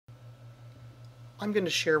I'm going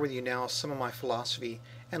to share with you now some of my philosophy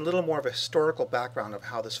and a little more of a historical background of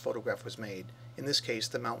how this photograph was made, in this case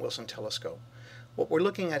the Mount Wilson telescope. What we're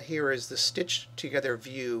looking at here is the stitched together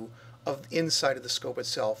view of the inside of the scope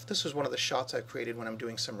itself. This is one of the shots I've created when I'm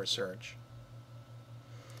doing some research.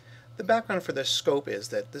 The background for this scope is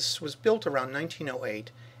that this was built around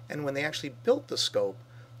 1908, and when they actually built the scope,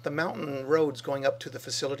 the mountain roads going up to the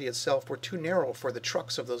facility itself were too narrow for the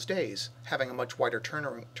trucks of those days. Having a much wider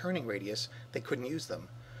turning radius, they couldn't use them.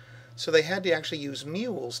 So they had to actually use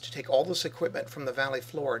mules to take all this equipment from the valley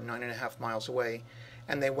floor 9.5 miles away,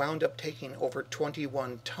 and they wound up taking over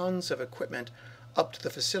 21 tons of equipment up to the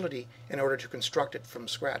facility in order to construct it from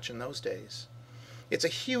scratch in those days. It's a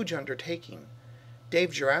huge undertaking. Dave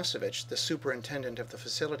Jurasevich, the superintendent of the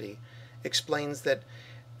facility, explains that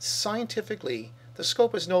scientifically the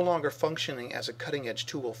scope is no longer functioning as a cutting-edge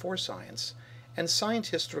tool for science, and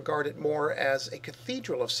scientists regard it more as a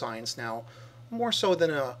cathedral of science now, more so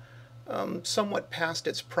than a somewhat past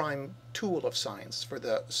its prime tool of science for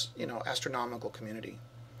the astronomical community.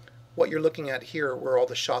 What you're looking at here were all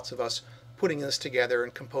the shots of us putting this together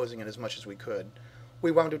and composing it as much as we could.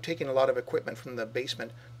 We wound up taking a lot of equipment from the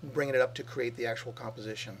basement, bringing it up to create the actual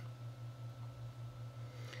composition.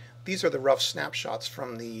 These are the rough snapshots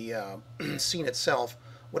from the scene itself.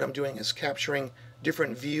 What I'm doing is capturing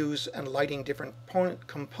different views and lighting different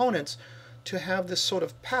components to have this sort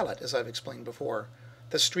of palette, as I've explained before.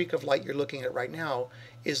 The streak of light you're looking at right now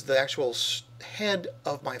is the actual head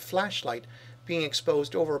of my flashlight being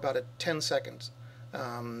exposed over about a 10-second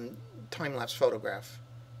time-lapse photograph.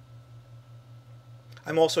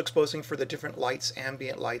 I'm also exposing for the different lights,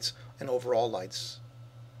 ambient lights, and overall lights.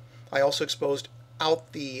 I also exposed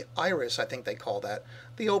out the iris, I think they call that,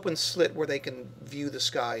 the open slit where they can view the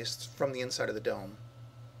skies from the inside of the dome.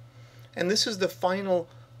 And this is the final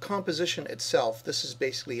composition itself. This is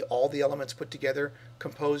basically all the elements put together,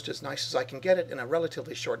 composed as nice as I can get it in a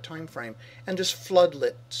relatively short time frame, and just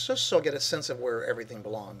floodlit, just so I get a sense of where everything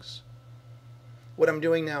belongs. What I'm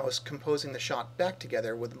doing now is composing the shot back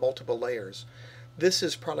together with multiple layers. This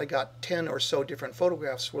has probably got 10 or so different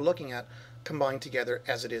photographs we're looking at combined together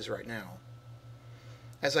as it is right now.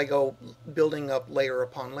 As I go building up layer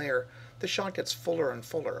upon layer, the shot gets fuller and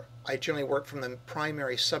fuller. I generally work from the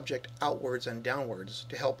primary subject outwards and downwards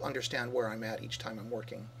to help understand where I'm at each time I'm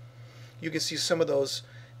working. You can see some of those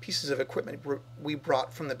pieces of equipment we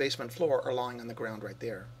brought from the basement floor are lying on the ground right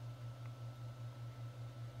there.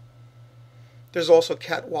 There's also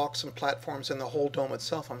catwalks and platforms in the whole dome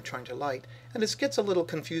itself I'm trying to light, and it gets a little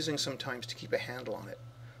confusing sometimes to keep a handle on it.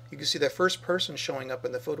 You can see the first person showing up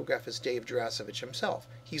in the photograph is Dave Jurasevich himself.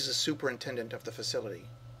 He's the superintendent of the facility.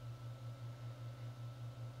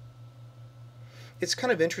 It's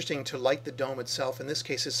kind of interesting to light the dome itself. In this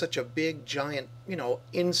case, it's such a big, giant,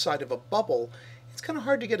 inside of a bubble. It's kind of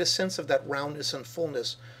hard to get a sense of that roundness and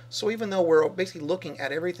fullness. So even though we're basically looking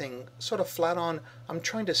at everything sort of flat on, I'm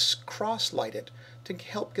trying to cross-light it to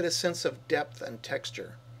help get a sense of depth and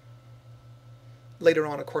texture. Later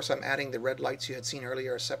on, of course, I'm adding the red lights you had seen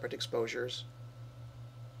earlier as separate exposures.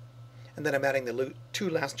 And then I'm adding the two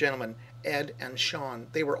last gentlemen, Ed and Sean.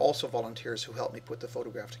 They were also volunteers who helped me put the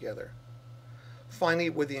photograph together.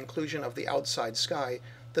 Finally, with the inclusion of the outside sky,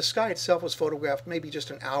 the sky itself was photographed maybe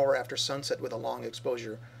just an hour after sunset with a long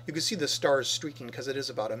exposure. You can see the stars streaking because it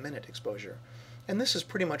is about a minute exposure. And this is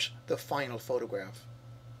pretty much the final photograph.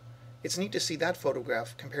 It's neat to see that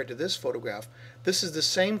photograph compared to this photograph. This is the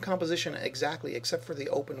same composition exactly, except for the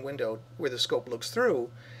open window where the scope looks through.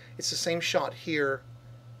 It's the same shot here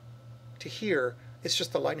to here. It's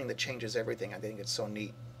just the lighting that changes everything. I think it's so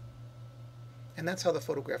neat. And that's how the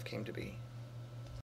photograph came to be.